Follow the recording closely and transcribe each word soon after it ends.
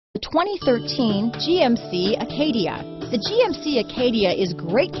The 2013 GMC Acadia. The GMC Acadia is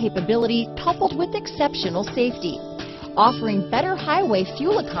great capability coupled with exceptional safety. Offering better highway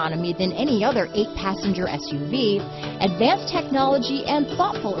fuel economy than any other 8-passenger SUV, advanced technology and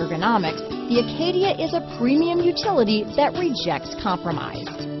thoughtful ergonomics, the Acadia is a premium utility that rejects compromise.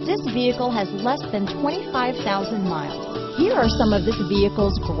 This vehicle has less than 25,000 miles. Here are some of this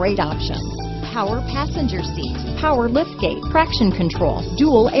vehicle's great options: power passenger seat, power liftgate, traction control,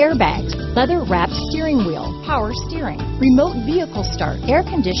 dual airbags, leather-wrapped steering wheel, power steering, remote vehicle start, air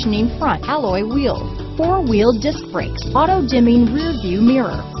conditioning front, alloy wheels, 4-wheel disc brakes, auto-dimming rear view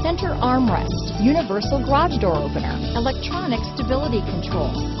mirror, center armrest, universal garage door opener, electronic stability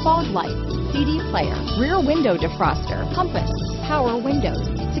control, fog lights, CD player, rear window defroster, compass, power windows,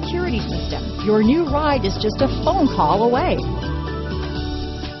 security system. Your new ride is just a phone call away.